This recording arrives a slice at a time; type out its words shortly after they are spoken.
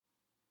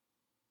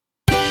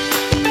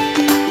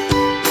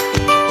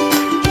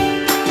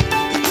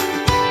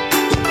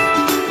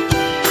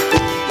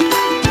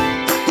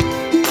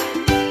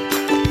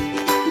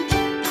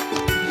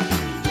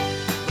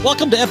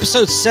Welcome to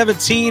episode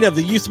 17 of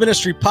the Youth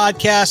Ministry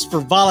Podcast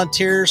for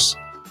volunteers.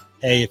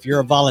 Hey, if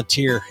you're a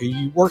volunteer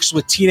who works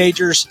with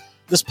teenagers,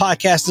 this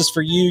podcast is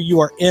for you.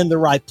 You are in the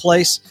right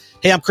place.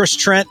 Hey, I'm Chris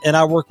Trent, and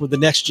I work with the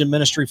Next Gen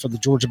Ministry for the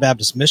Georgia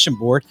Baptist Mission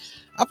Board.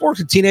 I've worked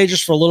with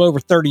teenagers for a little over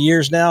 30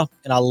 years now,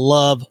 and I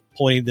love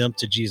pointing them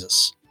to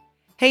Jesus.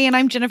 Hey, and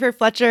I'm Jennifer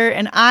Fletcher,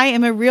 and I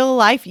am a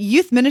real-life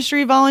youth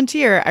ministry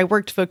volunteer. I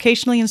worked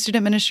vocationally in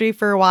student ministry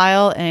for a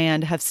while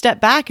and have stepped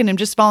back and am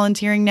just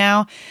volunteering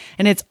now.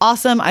 And it's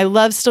awesome. I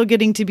love still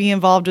getting to be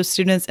involved with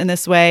students in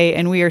this way,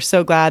 and we are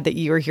so glad that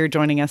you are here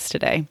joining us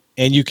today.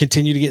 And you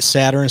continue to get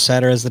sadder and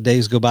sadder as the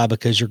days go by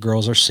because your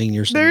girls are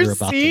seniors. They're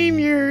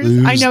seniors.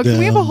 I know. Can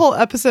we have a whole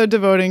episode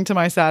devoting to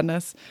my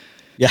sadness?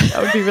 Yeah.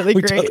 That would be really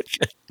great. Totally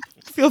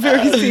Feel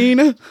very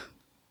seen.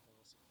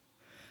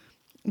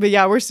 But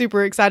yeah, we're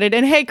super excited.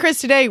 And hey, Chris,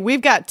 today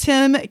we've got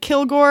Tim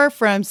Kilgore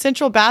from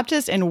Central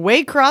Baptist in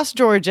Waycross,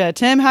 Georgia.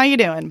 Tim, how you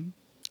doing?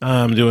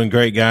 I'm doing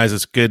great, guys.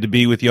 It's good to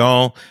be with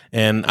y'all.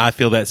 And I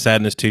feel that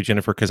sadness too,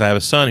 Jennifer, because I have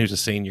a son who's a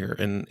senior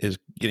and is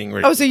getting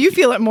ready. Oh, so you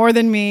feel it more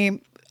than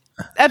me.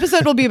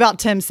 Episode will be about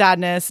Tim's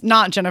sadness,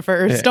 not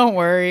Jennifer's. Yeah. Don't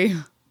worry.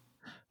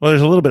 Well,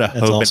 there's a little bit of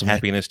hope awesome, and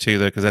happiness too,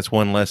 though, because that's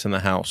one less in the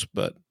house.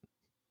 But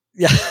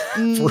Yeah,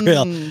 for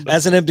real.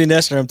 As an empty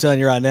nester, I'm telling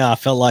you right now, I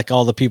felt like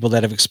all the people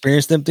that have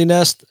experienced empty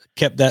nest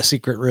kept that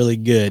secret really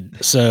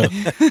good. So,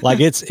 like,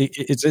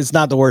 it's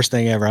not the worst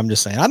thing ever. I'm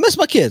just saying, I miss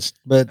my kids,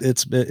 but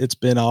it's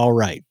been all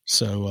right.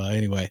 So,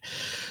 anyway,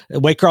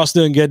 Waycross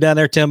doing good down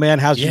there, Tim. Man,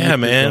 how's yeah,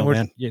 man,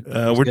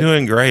 we're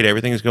doing great.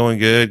 Everything's going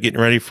good.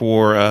 Getting ready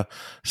for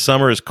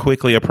summer is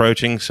quickly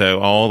approaching. So,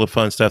 all the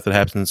fun stuff that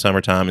happens in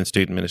summertime in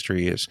student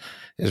ministry is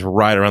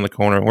right around the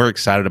corner. And we're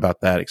excited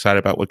about that. Excited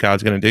about what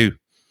God's going to do.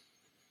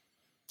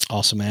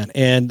 Awesome, man.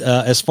 And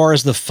as far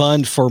as the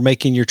fund for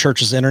making your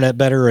church's internet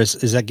better,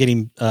 is that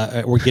getting,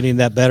 we're getting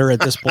that better at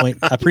this point?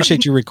 I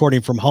appreciate you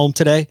recording from home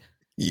today.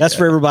 Yeah. That's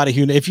for everybody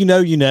who, if you know,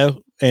 you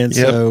know. And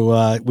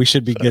so we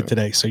should be good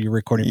today. So you're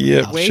recording from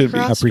the house. Should be.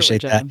 I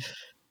appreciate that.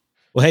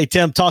 Well, hey,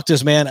 Tim, talk to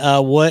us, man.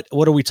 What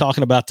are we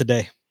talking about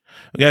today?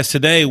 Well, guys,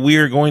 today we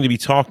are going to be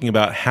talking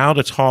about how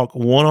to talk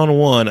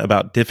one-on-one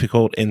about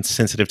difficult and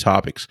sensitive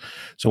topics.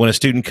 So when a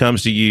student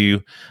comes to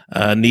you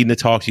needing to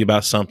talk to you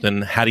about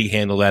something, how do you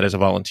handle that as a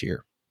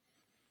volunteer?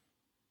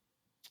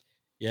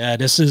 Yeah,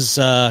 this is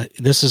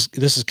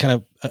kind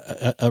of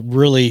a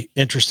really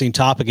interesting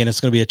topic, and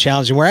it's going to be a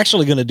challenge. And we're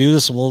actually going to do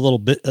this a little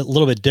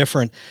bit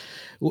different.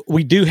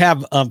 We do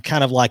have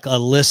kind of like a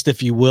list,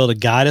 if you will, to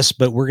guide us,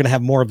 but we're going to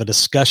have more of a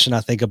discussion,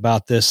 I think,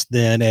 about this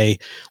than a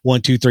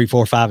 1, 2, 3,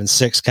 4, 5, and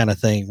 6 kind of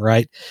thing,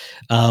 right?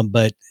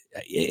 But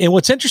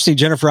what's interesting,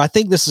 Jennifer, I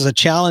think this is a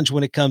challenge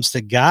when it comes to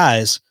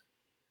guys,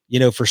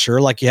 for sure.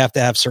 Like, you have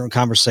to have certain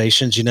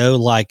conversations,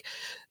 like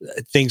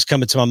things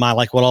come into my mind,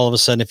 like what all of a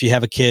sudden, if you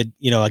have a kid,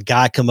 a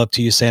guy come up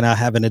to you saying, I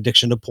have an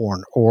addiction to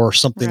porn or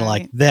something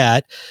like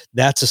that,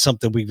 that's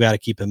something we've got to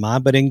keep in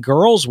mind. But in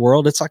girls'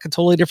 world, it's like a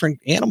totally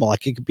different animal.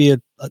 Like, it could be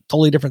a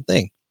totally different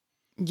thing.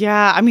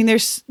 Yeah. I mean,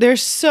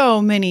 there's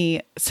so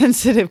many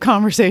sensitive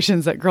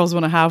conversations that girls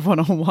want to have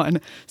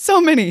one-on-one.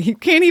 So many. You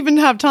can't even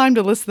have time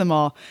to list them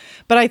all.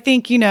 But I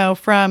think,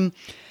 from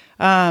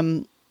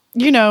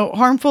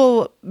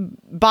harmful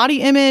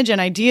body image and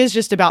ideas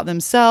just about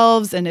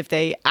themselves, and if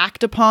they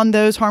act upon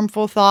those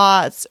harmful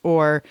thoughts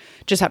or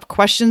just have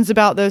questions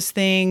about those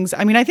things.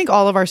 I mean, I think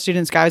all of our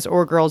students, guys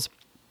or girls,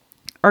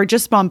 are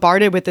just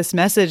bombarded with this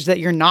message that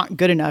you're not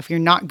good enough. You're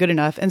not good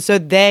enough. And so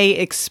they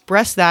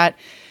express that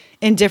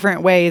in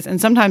different ways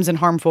and sometimes in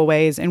harmful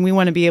ways. And we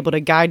want to be able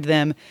to guide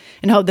them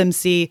and help them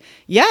see,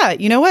 yeah,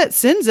 you know what?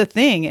 Sin's a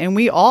thing. And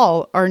we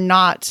all are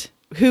not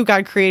who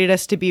God created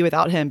us to be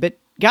without him. But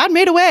God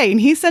made a way,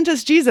 and he sent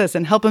us Jesus,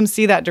 and help them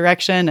see that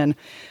direction and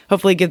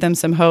hopefully give them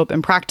some hope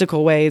and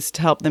practical ways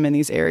to help them in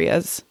these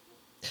areas.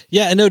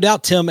 Yeah, and no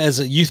doubt, Tim, as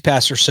a youth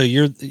pastor, so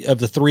you're, of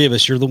the three of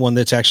us, you're the one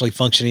that's actually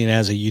functioning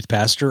as a youth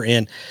pastor.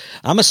 And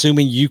I'm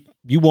assuming you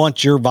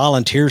want your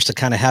volunteers to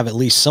kind of have at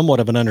least somewhat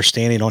of an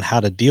understanding on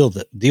how to deal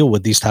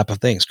with these type of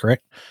things,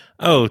 correct?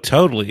 Oh,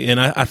 totally. And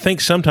I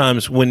think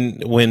sometimes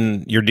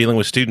when you're dealing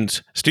with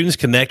students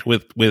connect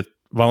with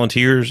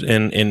volunteers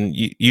and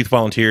youth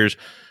volunteers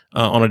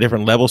on a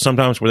different level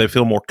sometimes, where they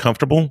feel more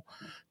comfortable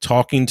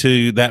talking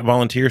to that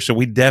volunteer. So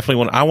we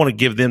definitely I want to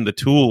give them the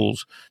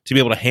tools to be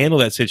able to handle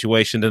that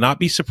situation, to not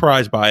be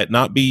surprised by it,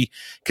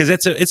 because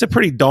it's a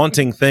pretty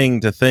daunting thing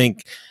to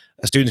think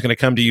a student's going to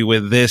come to you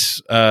with this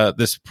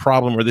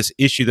problem or this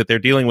issue that they're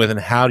dealing with,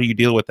 and how do you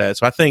deal with that?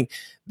 So I think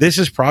this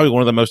is probably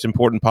one of the most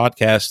important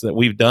podcasts that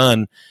we've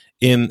done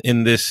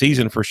in this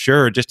season, for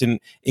sure, just in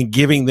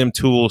giving them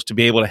tools to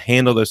be able to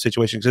handle those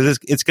situations, because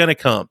it's going to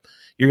come.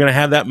 You're going to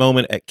have that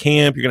moment at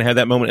camp. You're going to have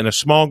that moment in a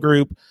small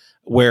group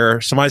where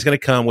somebody's going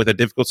to come with a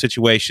difficult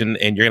situation,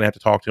 and you're going to have to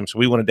talk to them. So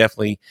we want to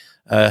definitely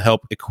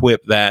help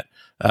equip that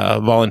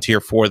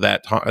volunteer for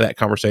that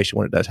conversation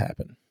when it does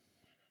happen.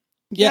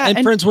 Yeah,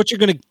 and friends, what you're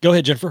going to go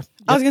ahead, Jennifer.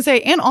 I was going to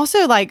say, and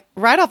also like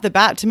right off the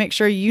bat, to make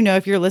sure you know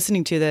if you're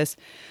listening to this,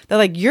 that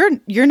like you're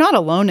not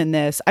alone in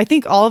this. I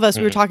think all of us,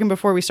 we were talking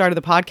before we started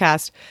the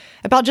podcast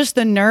about just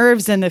the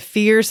nerves and the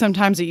fear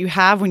sometimes that you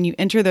have when you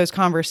enter those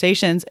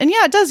conversations. And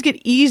yeah, it does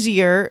get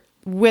easier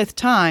with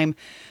time,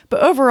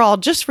 but overall,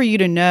 just for you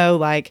to know,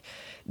 like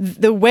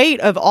the weight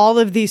of all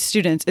of these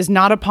students is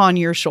not upon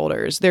your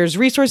shoulders. There's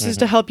resources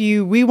to help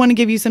you. We want to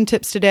give you some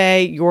tips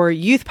today. Your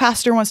youth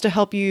pastor wants to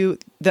help you.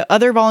 The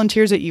other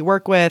volunteers that you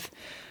work with,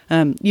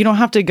 you don't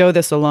have to go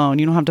this alone.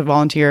 You don't have to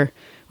volunteer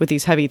with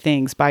these heavy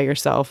things by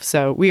yourself.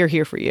 So we are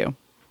here for you.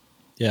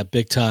 Yeah,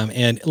 big time.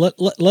 And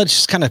let's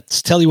just kind of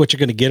tell you what you're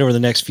going to get over the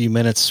next few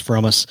minutes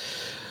from us.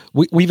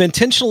 We're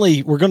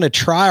going to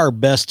try our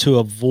best to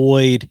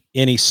avoid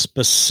any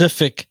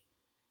specific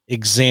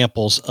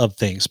examples of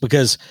things,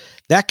 because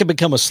that can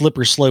become a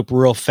slippery slope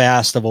real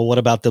fast of, well, what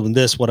about when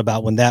this, what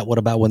about when that, what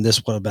about when this,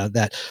 what about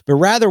that? But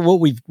rather what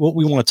we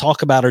want to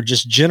talk about are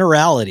just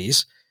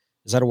generalities.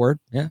 Is that a word?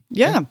 Yeah,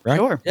 right?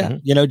 Sure.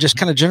 Yeah. Just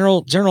kind of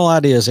general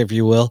ideas, if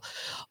you will,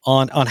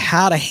 on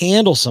how to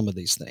handle some of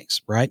these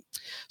things. Right.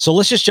 So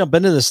let's just jump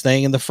into this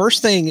thing. And the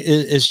first thing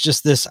is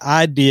just this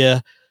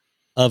idea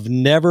of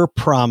never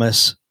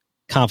promise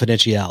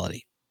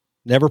confidentiality.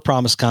 Never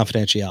promise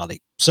confidentiality.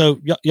 So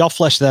y'all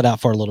flesh that out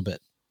for a little bit.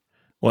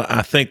 Well,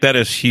 I think that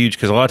is huge,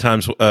 because a lot of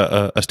times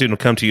a student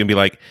will come to you and be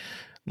like,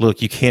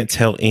 look, you can't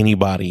tell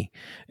anybody.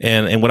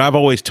 And what I've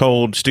always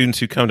told students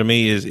who come to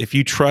me is, if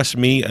you trust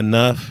me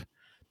enough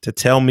to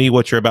tell me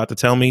what you're about to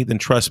tell me, then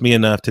trust me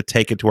enough to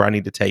take it to where I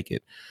need to take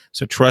it.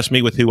 So trust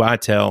me with who I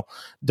tell.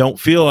 Don't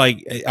feel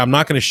like I'm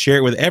not going to share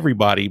it with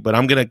everybody, but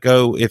I'm going to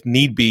go, if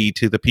need be,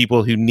 to the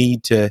people who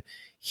need to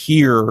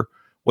hear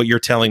what you're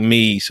telling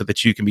me, so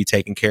that you can be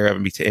taken care of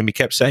and be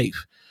kept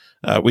safe,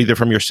 either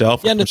from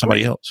yourself or from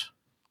somebody else.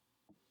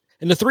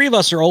 And the three of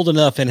us are old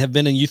enough and have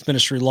been in youth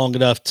ministry long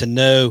enough to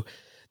know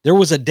there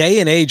was a day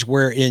and age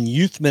where in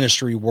youth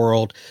ministry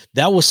world,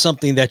 that was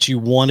something that you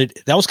wanted.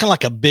 That was kind of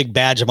like a big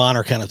badge of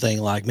honor kind of thing.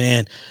 Like,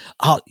 man,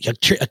 a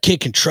kid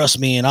can trust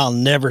me and I'll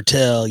never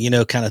tell,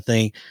 kind of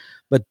thing.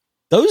 But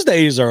those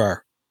days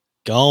are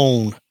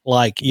gone.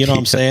 Like, you know what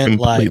I'm saying?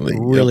 Like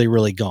really,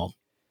 really gone.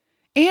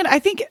 And I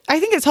think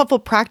it's helpful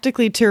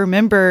practically to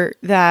remember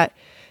that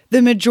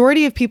the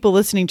majority of people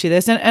listening to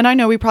this, and I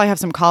know we probably have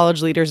some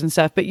college leaders and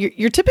stuff, but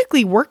you're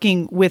typically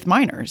working with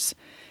minors.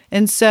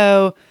 And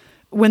so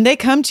when they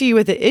come to you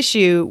with an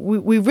issue,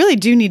 we really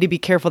do need to be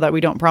careful that we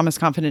don't promise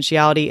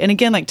confidentiality. And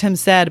again, like Tim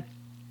said,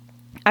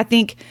 I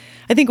think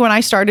when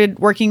I started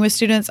working with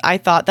students, I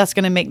thought that's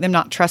going to make them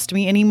not trust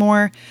me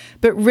anymore.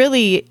 But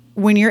really,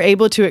 when you're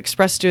able to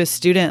express to a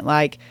student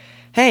like,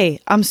 hey,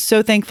 I'm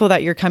so thankful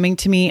that you're coming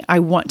to me. I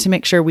want to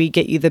make sure we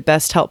get you the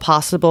best help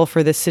possible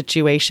for this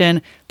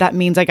situation. That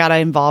means I got to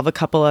involve a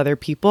couple other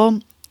people.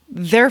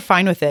 They're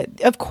fine with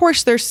it. Of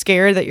course, they're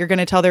scared that you're going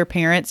to tell their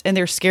parents, and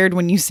they're scared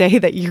when you say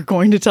that you're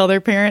going to tell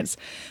their parents.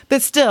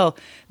 But still,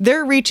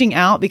 they're reaching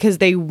out because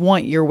they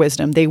want your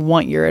wisdom. They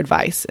want your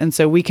advice. And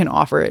so we can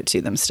offer it to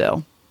them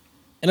still.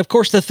 And of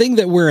course, the thing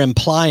that we're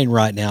implying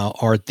right now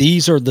are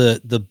these are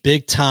the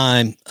big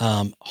time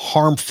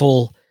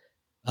harmful,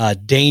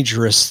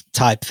 dangerous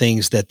type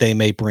things that they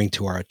may bring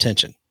to our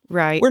attention.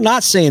 Right. We're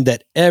not saying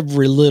that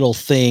every little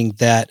thing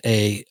that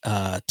a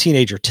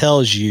teenager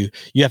tells you,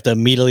 you have to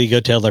immediately go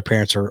tell their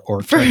parents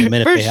or train them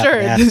in if they have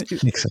to ask.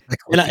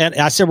 Exactly. And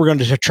I said we're going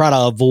to try to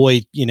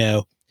avoid,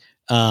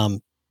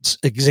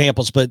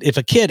 examples. But if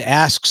a kid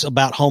asks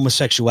about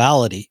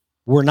homosexuality,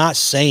 we're not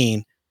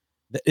saying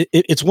that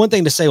it's one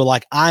thing to say, well,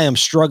 like, I am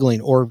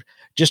struggling, or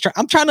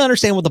I'm trying to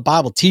understand what the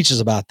Bible teaches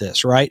about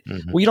this, right?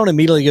 Mm-hmm. Well, you don't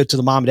immediately go to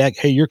the mom and dad,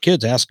 hey, your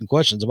kid's asking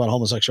questions about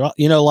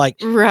homosexuality, right.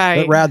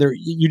 But rather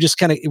you just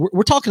kind of,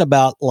 we're talking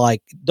about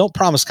like, don't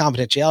promise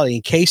confidentiality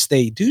in case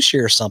they do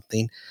share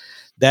something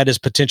that is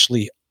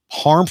potentially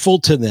harmful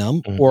to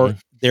them, mm-hmm. or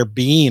they're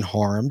being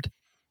harmed,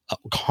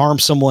 harm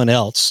someone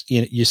else.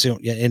 You see,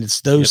 and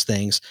it's those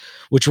things,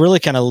 which really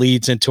kind of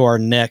leads into our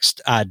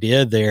next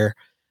idea there,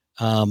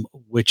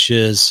 which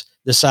is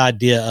this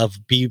idea of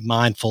be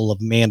mindful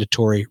of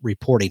mandatory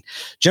reporting.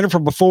 Jennifer,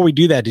 before we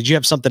do that, did you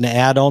have something to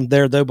add on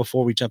there though,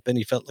 before we jump in?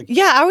 You felt like,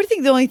 yeah, I would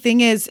think the only thing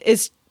is,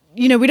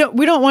 we don't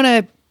want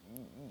to,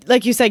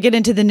 like you said, get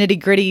into the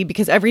nitty gritty,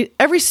 because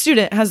every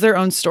student has their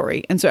own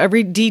story. And so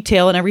every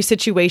detail and every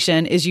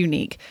situation is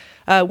unique.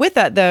 With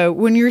that though,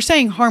 when you're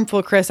saying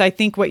harmful, Chris, I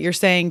think what you're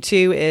saying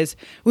too is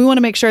we want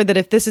to make sure that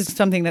if this is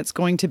something that's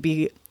going to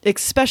be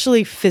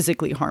especially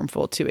physically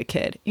harmful to a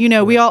kid,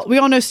 right. we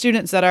all know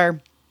students that are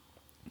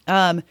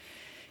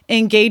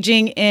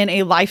engaging in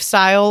a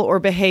lifestyle or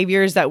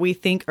behaviors that we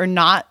think are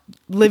not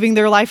living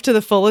their life to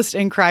the fullest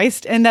in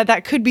Christ, and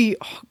that could be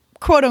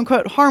quote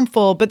unquote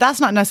harmful, but that's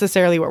not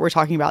necessarily what we're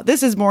talking about.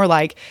 This is more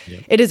like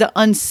it is an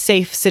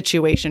unsafe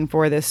situation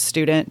for this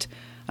student,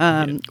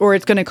 or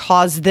it's going to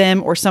cause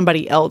them or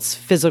somebody else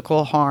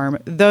physical harm.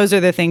 Those are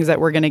the things that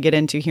we're going to get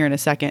into here in a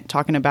second,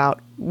 talking about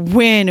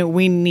when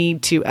we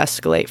need to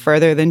escalate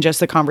further than just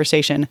the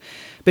conversation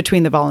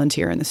between the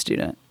volunteer and the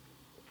student.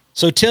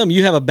 So, Tim,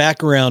 you have a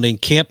background in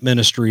camp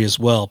ministry as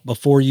well.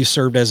 Before you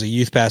served as a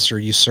youth pastor,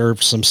 you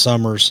served some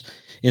summers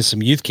in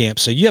some youth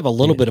camps. So you have a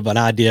little bit of an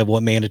idea of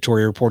what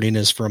mandatory reporting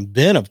is from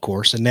then, of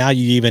course. And now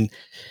you even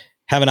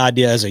have an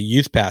idea as a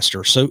youth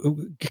pastor. So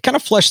kind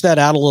of flesh that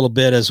out a little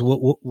bit as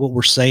what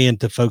we're saying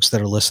to folks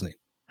that are listening.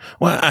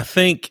 Well, I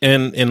think,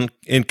 and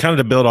kind of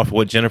to build off of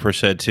what Jennifer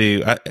said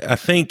too, I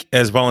think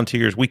as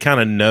volunteers, we kind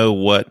of know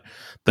what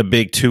the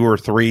big 2 or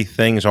 3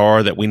 things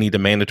are that we need to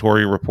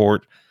mandatory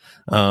report.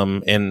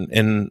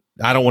 And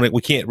I don't want to,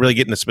 we can't really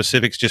get into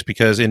specifics just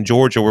because in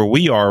Georgia, where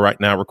we are right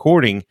now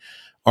recording,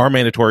 our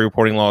mandatory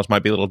reporting laws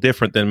might be a little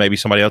different than maybe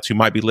somebody else who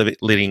might be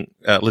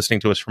listening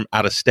to us from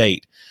out of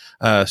state.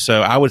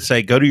 So I would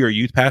say go to your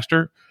youth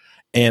pastor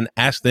and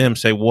ask them,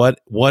 say, what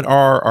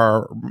are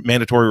our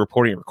mandatory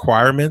reporting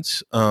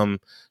requirements? So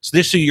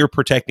this, so you're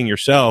protecting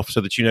yourself so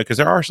that you know, because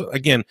there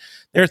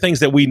are things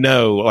that we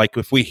know, like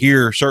if we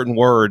hear certain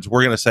words,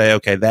 we're going to say,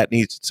 okay,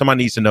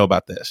 somebody needs to know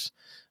about this.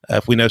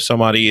 If we know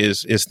somebody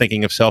is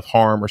thinking of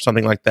self-harm or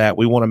something like that,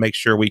 we want to make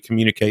sure we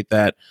communicate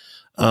that.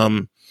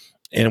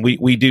 And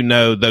we do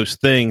know those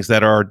things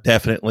that are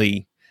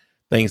definitely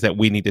things that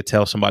we need to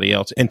tell somebody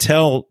else, and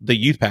tell the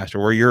youth pastor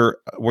where you're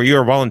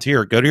a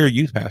volunteer. Go to your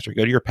youth pastor,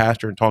 go to your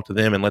pastor and talk to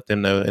them and let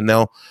them know, and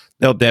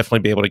they'll definitely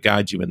be able to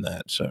guide you in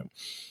that. So,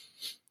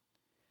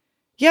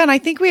 yeah. And I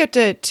think we have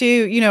to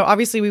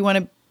obviously we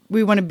want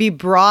to be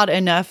broad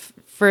enough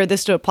for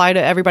this to apply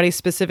to everybody's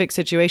specific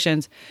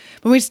situations.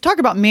 When we talk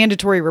about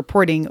mandatory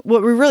reporting,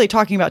 what we're really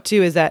talking about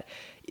too is that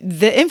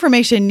the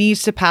information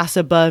needs to pass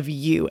above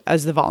you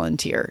as the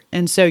volunteer.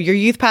 And so your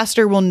youth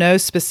pastor will know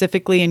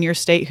specifically in your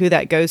state who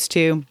that goes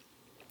to.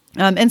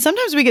 And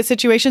sometimes we get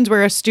situations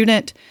where a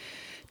student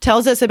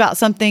tells us about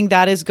something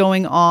that is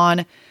going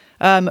on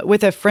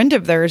with a friend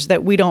of theirs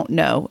that we don't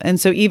know. And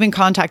so even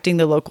contacting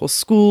the local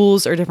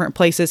schools or different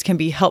places can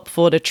be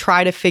helpful to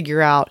try to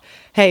figure out,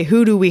 hey,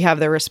 who do we have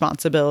the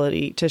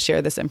responsibility to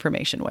share this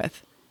information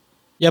with?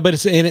 Yeah,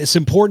 but it's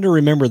important to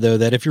remember, though,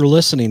 that if you're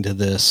listening to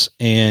this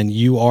and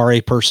you are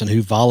a person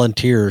who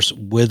volunteers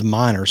with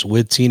minors,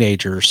 with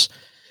teenagers,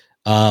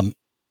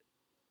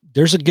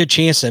 there's a good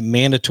chance that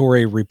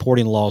mandatory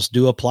reporting laws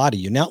do apply to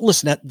you. Now,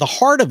 listen, at the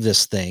heart of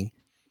this thing,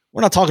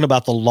 we're not talking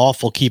about the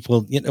lawful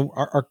keeping.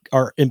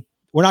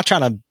 We're not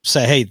trying to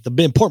say, hey,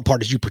 the important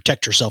part is you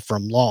protect yourself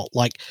from law.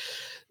 Like,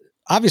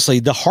 obviously,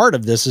 the heart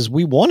of this is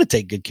we want to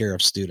take good care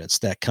of students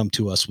that come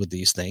to us with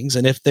these things.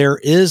 And if there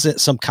is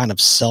some kind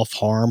of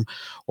self-harm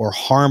or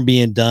harm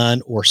being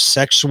done or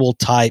sexual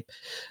type,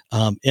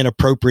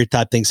 inappropriate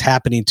type things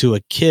happening to a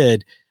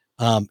kid,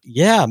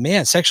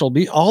 sexual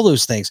abuse, all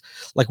those things,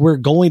 like we're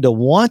going to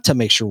want to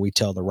make sure we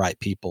tell the right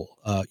people,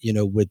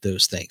 with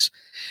those things.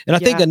 And I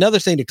think another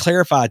thing to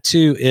clarify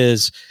too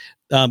is,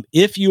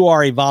 if you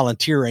are a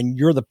volunteer and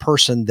you're the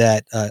person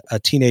that a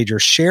teenager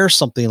shares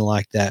something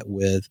like that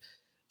with,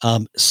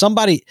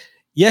 somebody,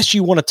 yes,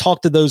 you want to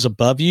talk to those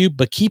above you,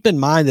 but keep in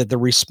mind that the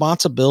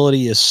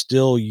responsibility is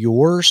still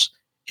yours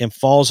and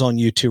falls on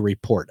you to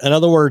report. In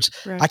other words,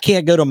 right. I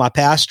can't go to my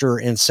pastor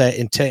and say,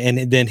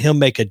 and then he'll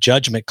make a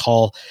judgment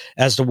call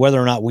as to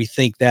whether or not we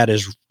think that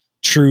is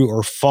true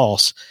or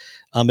false.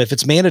 If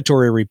it's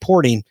mandatory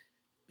reporting,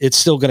 it's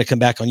still going to come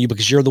back on you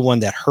because you're the one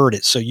that heard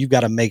it. So you've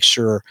got to make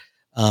sure,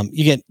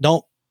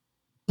 don't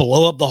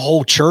blow up the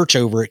whole church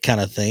over it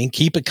kind of thing.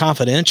 Keep it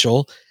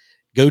confidential.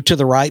 Go to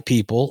the right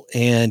people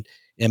and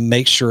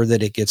make sure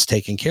that it gets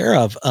taken care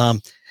of.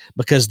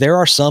 Because there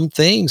are some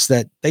things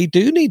that they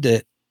do need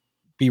to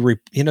be,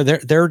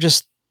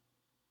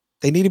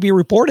 they need to be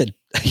reported,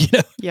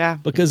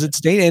 because it's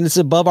data and it's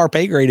above our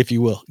pay grade, if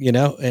you will,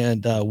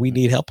 and we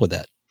need help with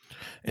that.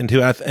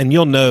 And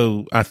you'll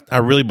know, I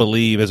really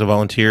believe as a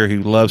volunteer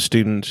who loves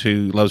students,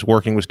 who loves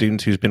working with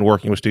students, who's been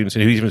working with students,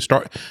 and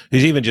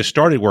who's even just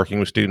started working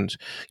with students,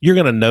 you're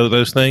going to know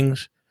those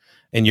things.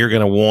 And you're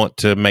going to want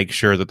to make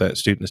sure that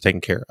student is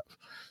taken care of.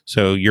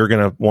 So you're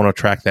going to want to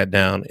track that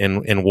down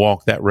and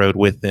walk that road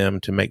with them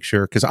to make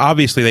sure, because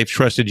obviously they've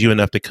trusted you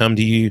enough to come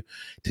to you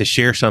to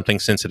share something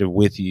sensitive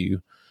with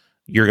you.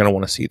 You're going to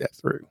want to see that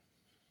through.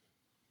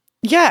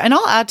 Yeah. And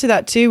I'll add to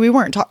that too. We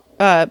weren't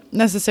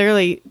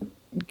necessarily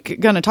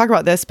going to talk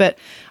about this, but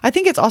I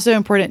think it's also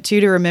important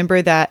too to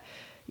remember that,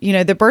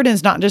 the burden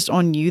is not just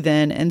on you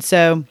then. And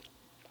so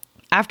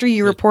after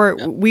you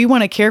report, we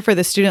want to care for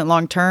the student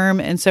long term.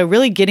 And so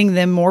really getting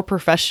them more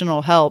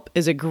professional help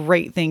is a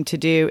great thing to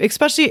do,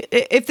 especially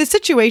if the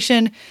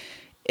situation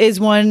is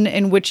one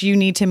in which you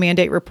need to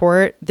mandate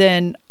report,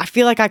 then I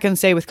feel like I can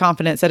say with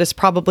confidence that it's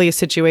probably a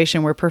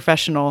situation where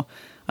professional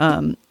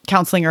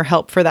counseling or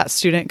help for that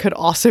student could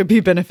also be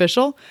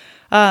beneficial.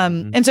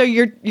 And so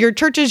your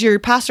churches, your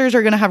pastors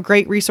are going to have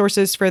great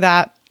resources for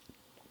that.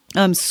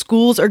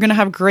 Schools are going to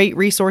have great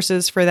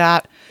resources for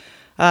that.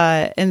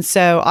 And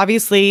so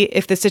obviously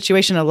if the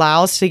situation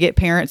allows to get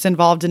parents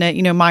involved in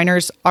it,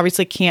 minors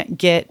obviously can't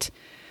get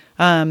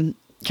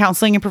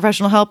counseling and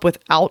professional help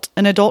without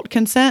an adult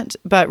consent,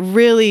 but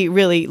really,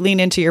 really lean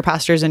into your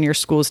pastors and your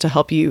schools to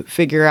help you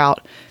figure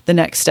out the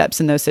next steps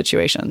in those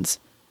situations.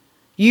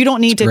 You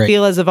don't need That's to great.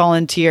 feel as a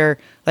volunteer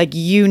like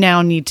you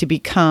now need to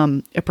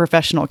become a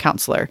professional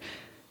counselor.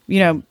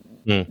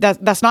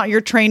 That's not your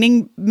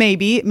training.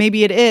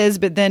 Maybe it is,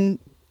 but then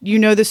you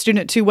know the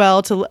student too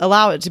well to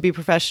allow it to be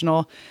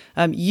professional.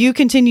 You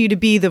continue to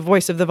be the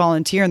voice of the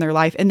volunteer in their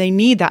life, and they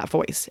need that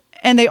voice.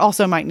 And they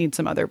also might need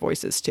some other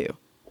voices too.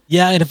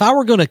 Yeah. And if I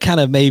were going to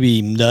kind of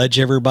maybe nudge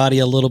everybody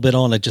a little bit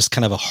on just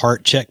kind of a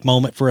heart check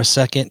moment for a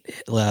second,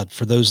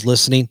 for those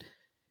listening,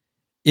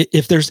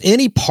 if there's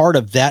any part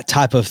of that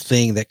type of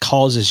thing that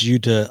causes you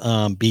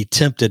to be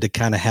tempted to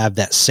kind of have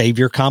that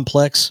savior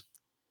complex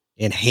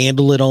and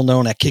handle it on their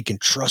own, that kid can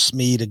trust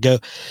me to go,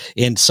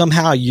 and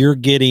somehow you're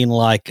getting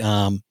like,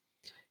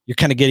 you're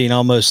kind of getting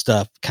almost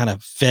kind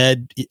of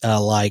fed,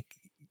 like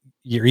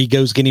your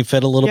ego's getting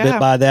fed a little bit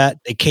by that.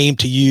 They came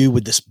to you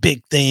with this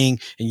big thing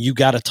and you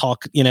got to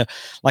talk,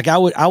 like I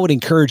would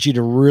encourage you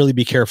to really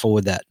be careful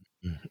with that.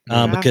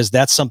 Because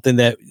that's something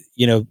that,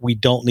 we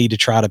don't need to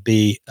try to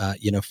be,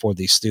 for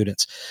these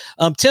students.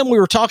 Tim, we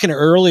were talking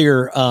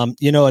earlier,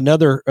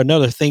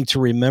 another thing to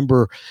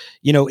remember,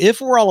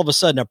 if we're all of a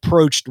sudden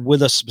approached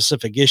with a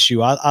specific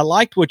issue, I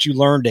liked what you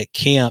learned at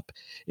camp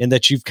and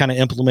that you've kind of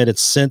implemented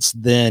since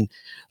then.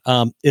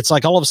 It's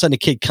like all of a sudden a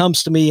kid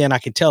comes to me and I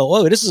can tell,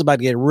 oh, this is about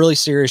to get really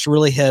serious,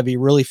 really heavy,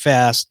 really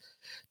fast.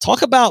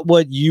 Talk about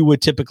what you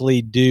would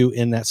typically do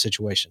in that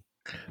situation.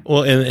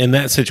 Well, in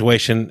that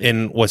situation,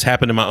 in what's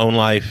happened in my own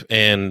life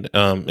and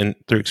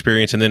through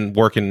experience, and then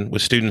working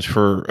with students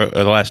for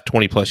the last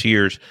 20 plus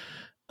years,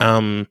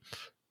 I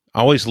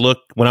always look,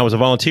 when I was a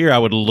volunteer, I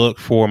would look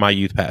for my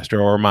youth pastor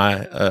or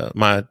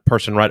my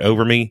person right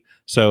over me.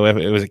 So if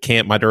it was at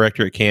camp, my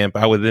director at camp,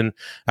 I would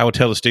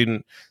tell the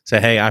student,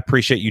 say, hey, I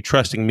appreciate you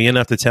trusting me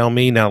enough to tell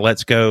me. Now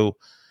let's go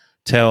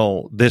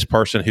tell this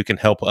person who can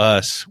help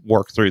us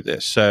work through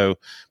this. So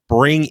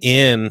bring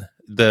in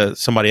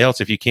somebody else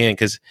if you can,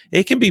 because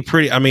it can be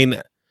pretty,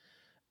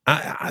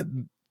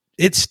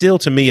 it's still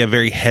to me a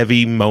very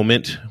heavy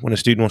moment when a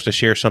student wants to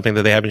share something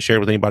that they haven't shared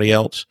with anybody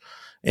else.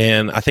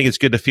 And I think it's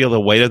good to feel the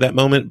weight of that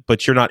moment,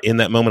 but you're not in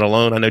that moment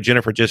alone. I know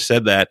Jennifer just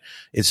said that.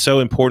 It's so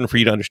important for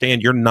you to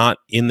understand you're not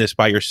in this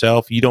by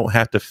yourself. You don't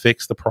have to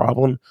fix the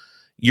problem.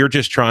 You're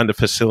just trying to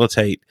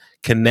facilitate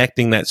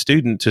connecting that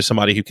student to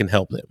somebody who can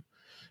help them,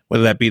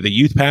 whether that be the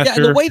youth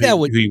pastor the way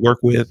who you work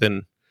with.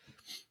 And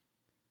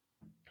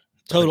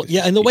totally.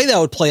 Yeah. And the way that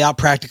would play out,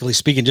 practically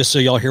speaking, just so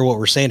y'all hear what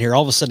we're saying here,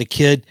 all of a sudden a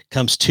kid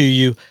comes to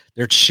you,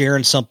 they're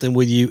sharing something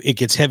with you. It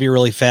gets heavy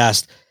really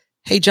fast.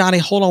 Hey, Johnny,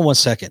 hold on one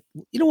second.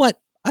 You know what?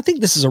 I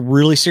think this is a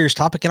really serious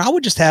topic, and I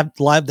would just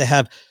love to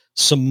have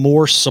some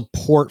more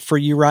support for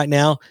you right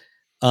now,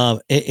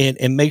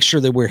 and make sure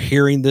that we're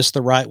hearing this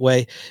the right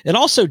way. And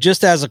also,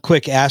 just as a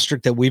quick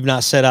asterisk that we've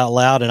not said out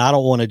loud, and I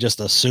don't want to just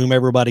assume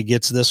everybody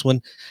gets this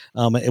one,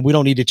 and we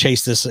don't need to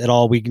chase this at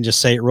all. We can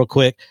just say it real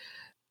quick.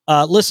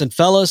 Listen,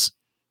 fellas,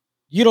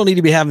 you don't need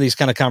to be having these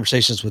kind of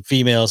conversations with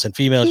females, and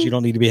females, you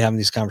don't need to be having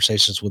these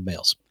conversations with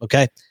males.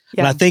 Okay.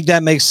 Yeah. And I think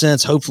that makes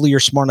sense. Hopefully you're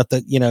smart enough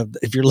that,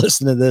 if you're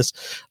listening to this,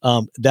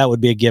 that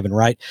would be a given.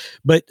 Right.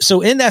 But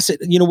so in that,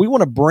 we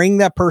want to bring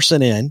that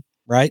person in,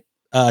 right.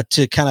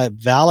 To kind of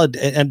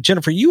validate. And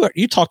Jennifer,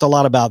 you talked a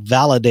lot about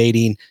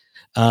validating,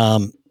 a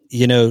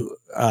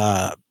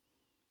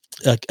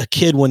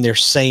kid when they're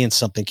saying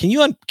something. Can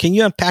you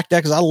unpack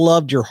that? Cause I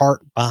loved your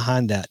heart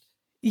behind that.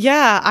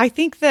 Yeah, I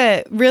think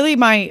that really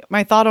my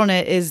thought on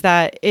it is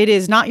that it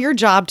is not your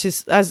job to,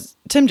 as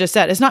Tim just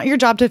said, it's not your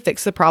job to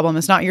fix the problem.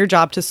 It's not your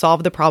job to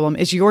solve the problem.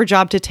 It's your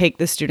job to take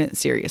the student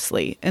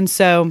seriously. And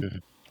so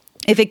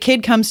if a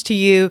kid comes to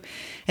you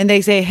and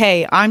they say,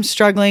 hey, I'm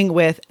struggling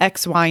with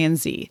X, Y, and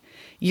Z,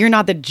 you're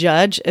not the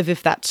judge of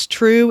if that's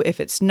true, if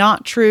it's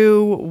not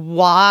true,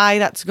 why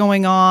that's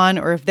going on,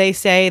 or if they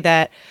say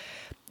that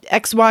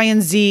X, Y,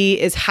 and Z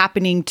is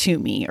happening to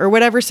me, or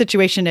whatever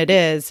situation it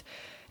is.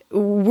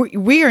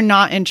 We are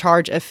not in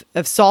charge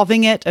of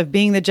solving it, of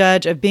being the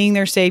judge, of being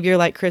their savior.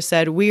 Like Chris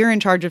said, we are in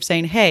charge of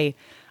saying, hey,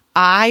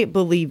 I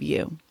believe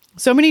you.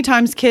 So many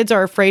times kids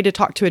are afraid to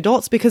talk to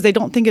adults because they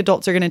don't think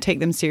adults are going to take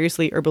them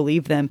seriously or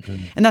believe them.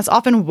 Mm-hmm. And that's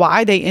often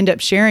why they end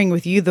up sharing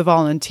with you, the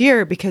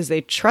volunteer, because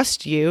they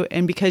trust you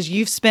and because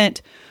you've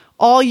spent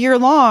all year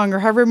long or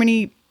however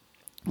many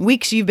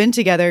weeks you've been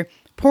together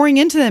pouring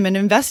into them and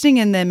investing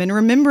in them and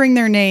remembering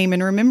their name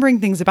and remembering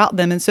things about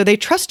them. And so they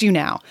trust you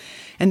now.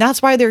 And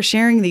that's why they're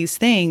sharing these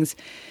things.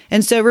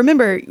 And so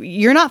remember,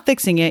 you're not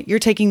fixing it. You're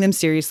taking them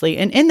seriously.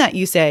 And in that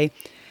you say,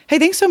 hey,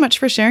 thanks so much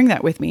for sharing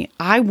that with me.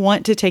 I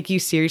want to take you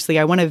seriously.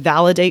 I want to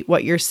validate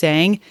what you're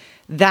saying.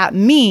 That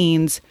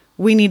means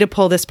we need to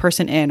pull this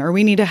person in, or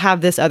we need to have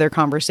this other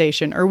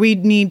conversation, or we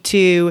need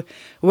to,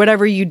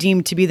 whatever you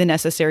deem to be the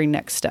necessary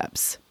next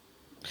steps.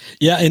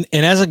 Yeah.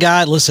 And as a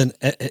guy, listen,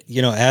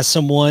 as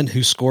someone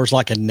who scores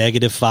like a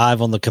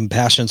 -5 on the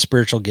compassion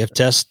spiritual gift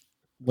test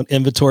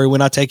inventory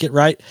when I take it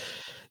right,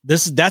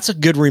 that's a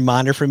good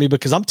reminder for me,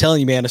 because I'm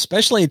telling you, man,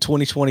 especially in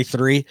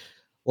 2023,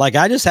 like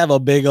I just have a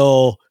big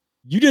old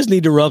you just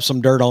need to rub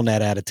some dirt on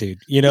that attitude,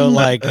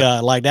 like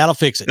that'll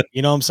fix it.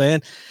 You know what I'm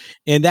saying?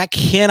 And that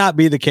cannot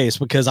be the case,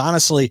 because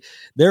honestly,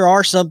 there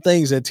are some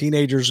things that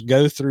teenagers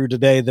go through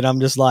today that I'm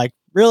just like,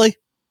 really,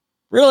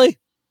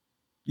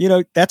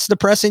 that's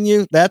depressing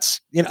you.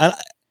 That's,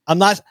 I'm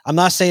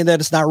not saying that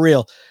it's not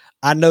real.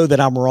 I know that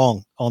I'm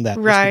wrong on that.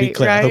 Right. Just to be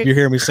clear. Right. I hope you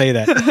hear me say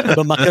that,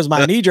 but because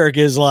my knee jerk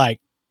is like,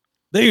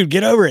 dude,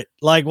 get over it.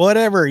 Like,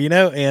 whatever,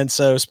 And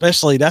so,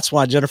 especially, that's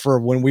why Jennifer,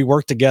 when we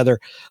worked together,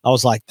 I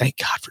was like, thank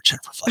God for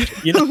Jennifer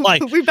Fletcher.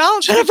 Like, we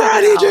balanced. Jennifer,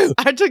 I need you.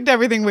 I took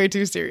everything way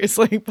too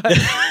seriously, but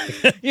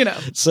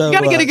so you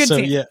got to get a good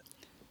team. Yeah.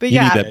 But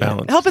you need that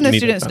balance. Helping the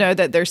students know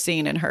that they're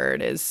seen and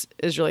heard is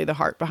really the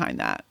heart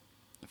behind that.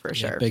 For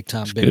sure. Big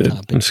time.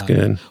 That's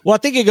good. Well, I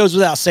think it goes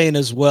without saying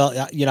as well.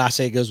 I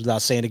say it goes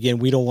without saying again,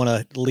 we don't want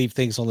to leave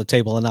things on the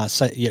table and not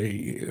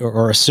say,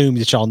 or assume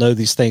that y'all know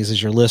these things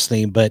as you're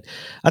listening. But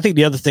I think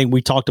the other thing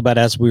we talked about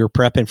as we were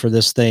prepping for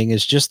this thing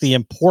is just the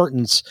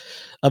importance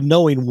of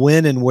knowing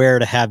when and where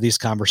to have these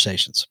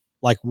conversations,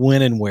 like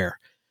when and where.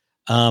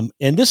 And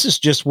this is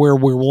just where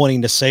we're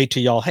wanting to say to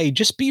y'all, hey,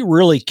 just be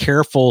really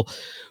careful,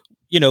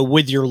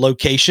 with your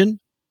location.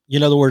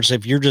 In other words,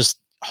 if you're just,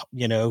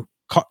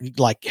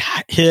 like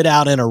hid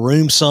out in a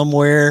room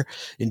somewhere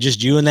and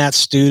just you and that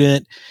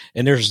student,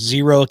 and there's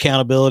zero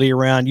accountability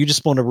around, you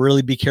just want to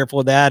really be careful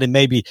with that, and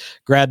maybe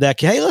grab that.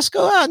 Hey, let's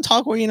go out and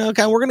talk. Where, we're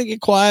going to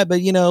get quiet,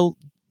 but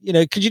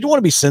because you don't want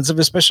to be sensitive,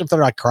 especially if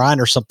they're like crying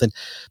or something,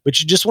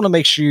 but you just want to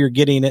make sure you're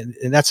getting it.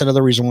 And that's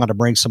another reason why to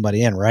bring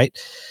somebody in. Right.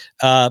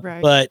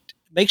 Right. But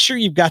make sure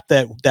you've got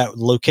that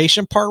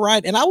location part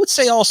right. And I would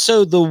say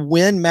also the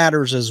when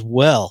matters as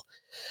well.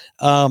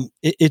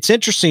 It's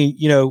interesting,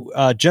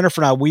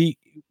 Jennifer and I, we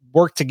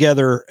worked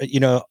together,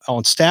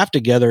 on staff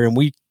together, and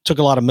we took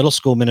a lot of middle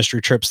school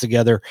ministry trips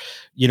together,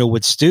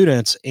 with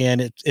students. And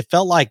it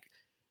felt like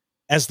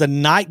as the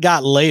night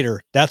got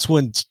later, that's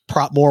when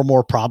more and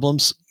more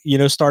problems,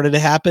 started to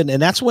happen.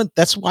 And that's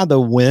why the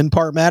when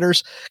part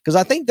matters, because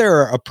I think there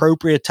are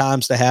appropriate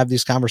times to have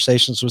these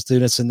conversations with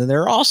students. And then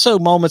there are also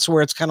moments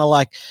where it's kind of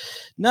like,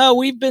 no,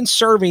 we've been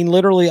serving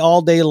literally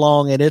all day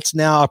long, and it's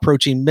now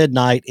approaching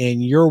midnight,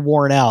 and you're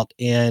worn out.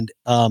 And,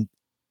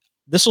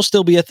 this will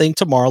still be a thing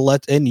tomorrow.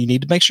 And you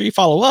need to make sure you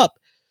follow up,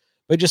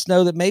 but just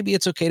know that maybe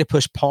it's okay to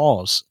push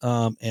pause,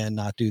 and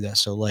not do that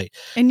so late.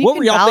 And you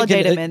can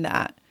validate them in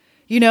that.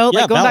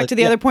 Going back to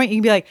the other point, you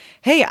can be like,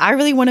 hey, I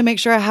really want to make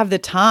sure I have the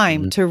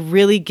time to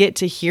really get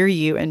to hear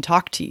you and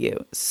talk to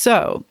you.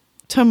 So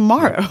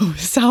tomorrow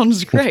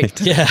sounds great.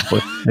 Yeah.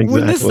 Exactly.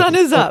 When the sun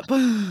is up.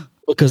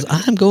 Because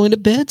I'm going to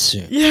bed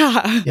soon.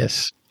 Yeah.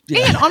 Yes.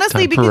 And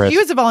honestly, because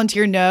you as a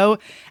volunteer know,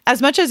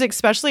 as much as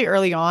especially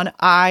early on,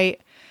 I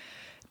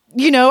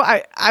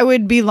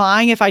would be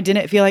lying if I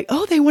didn't feel like,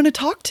 oh, they want to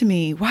talk to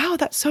me. Wow,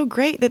 that's so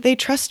great that they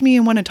trust me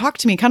and want to talk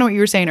to me. Kind of what you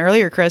were saying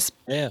earlier, Chris.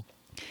 Yeah.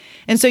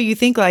 And so you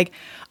think like,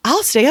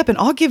 I'll stay up and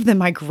I'll give them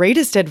my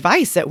greatest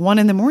advice at 1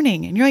 a.m.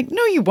 And you're like,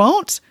 no, you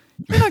won't.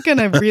 You're not going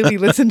to really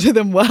listen to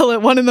them well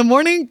at 1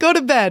 a.m. Go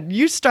to bed.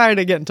 You start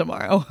again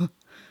tomorrow.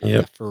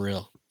 Yep. For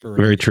real.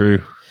 Very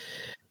true.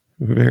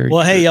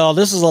 Well, hey, y'all,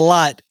 this is a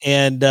lot.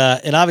 And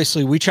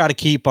obviously we try to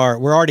keep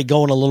we're already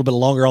going a little bit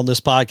longer on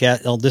this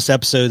podcast, on this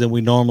episode than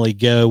we normally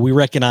go. We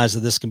recognize that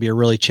this can be a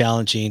really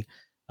challenging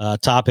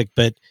topic,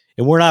 and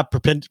we're not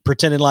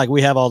pretending like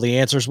we have all the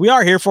answers. We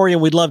are here for you,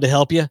 and we'd love to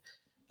help you.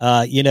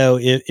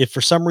 If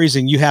for some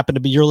reason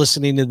you're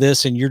listening to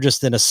this and you're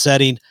just in a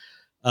setting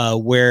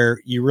where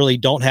you really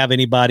don't have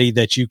anybody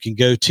that you can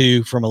go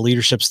to from a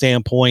leadership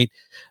standpoint,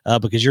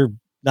 because you're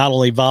not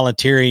only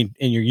volunteering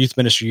in your youth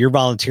ministry, you're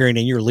volunteering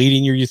and you're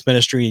leading your youth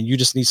ministry, and you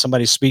just need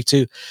somebody to speak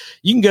to,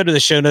 you can go to the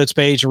show notes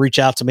page and reach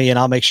out to me, and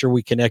I'll make sure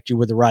we connect you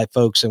with the right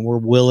folks. And we're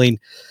willing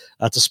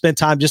to spend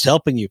time just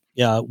helping you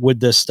with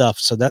this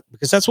stuff.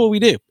 Because that's what we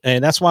do.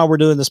 And that's why we're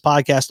doing this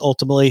podcast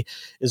ultimately,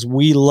 is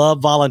we love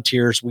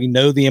volunteers. We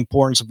know the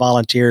importance of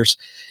volunteers,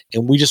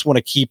 and we just want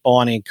to keep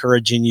on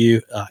encouraging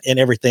you in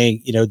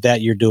everything,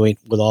 that you're doing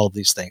with all of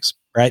these things.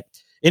 Right.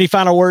 Any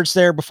final words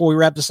there before we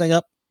wrap this thing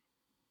up?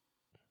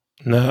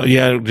 No,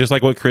 yeah, just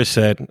like what Chris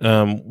said,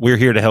 we're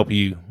here to help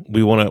you.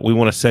 We want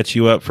to set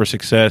you up for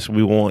success.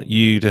 We want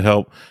you to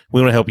help.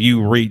 We want to help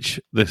you reach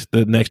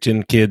the next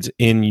gen kids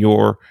in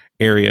your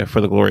area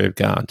for the glory of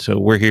God. So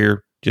we're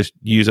here. Just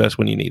use us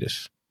when you need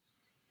us.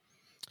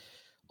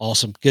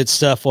 Awesome. Good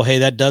stuff. Well, hey,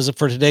 that does it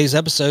for today's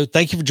episode.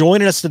 Thank you for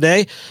joining us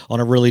today on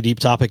a really deep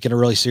topic and a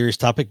really serious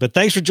topic, but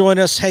thanks for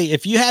joining us. Hey,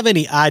 if you have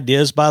any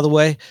ideas, by the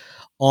way,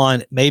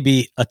 on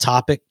maybe a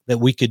topic that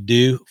we could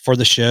do for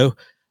the show,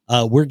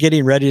 we're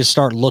getting ready to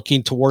start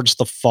looking towards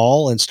the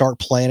fall and start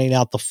planning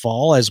out the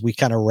fall as we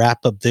kind of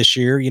wrap up this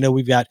year.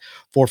 We've got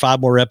 4 or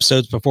 5 more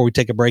episodes before we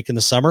take a break in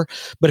the summer.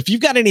 But if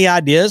you've got any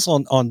ideas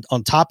on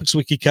topics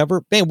we could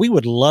cover, man, we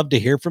would love to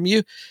hear from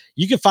you.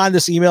 You can find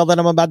this email that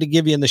I'm about to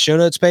give you in the show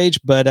notes page,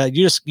 but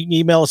you can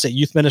email us at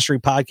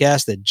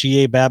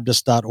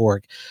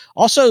youthministrypodcast@gabaptist.org.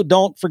 Also,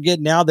 don't forget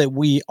now that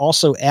we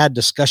also add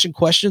discussion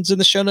questions in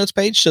the show notes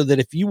page, so that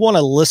if you want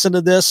to listen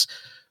to this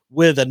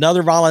with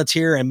another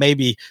volunteer and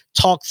maybe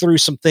talk through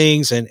some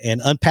things and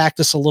unpack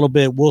this a little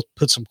bit, we'll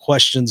put some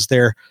questions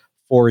there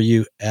for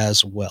you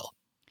as well.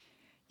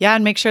 Yeah,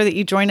 and make sure that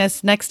you join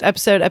us next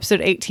episode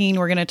 18.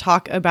 We're going to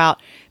talk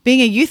about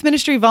being a youth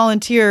ministry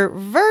volunteer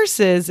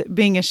versus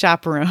being a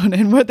chaperone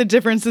and what the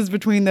differences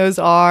between those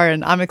are.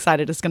 And I'm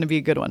excited. It's going to be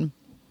a good one.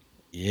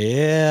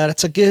 Yeah,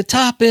 that's a good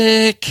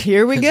topic.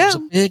 Here we go. There's a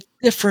big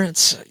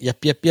difference.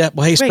 Yep.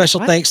 Well, hey,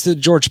 special thanks to the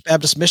Georgia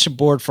Baptist Mission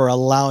Board for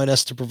allowing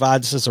us to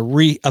provide this as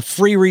a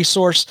free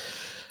resource.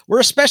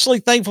 We're especially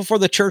thankful for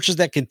the churches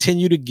that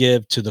continue to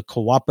give to the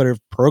cooperative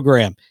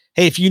program.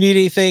 Hey, if you need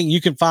anything,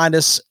 you can find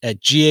us at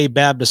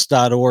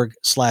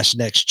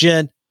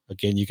gabaptist.org/nextgen.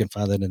 Again, you can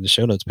find that in the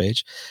show notes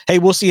page. Hey,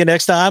 we'll see you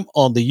next time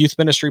on the Youth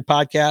Ministry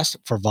Podcast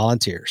for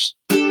Volunteers.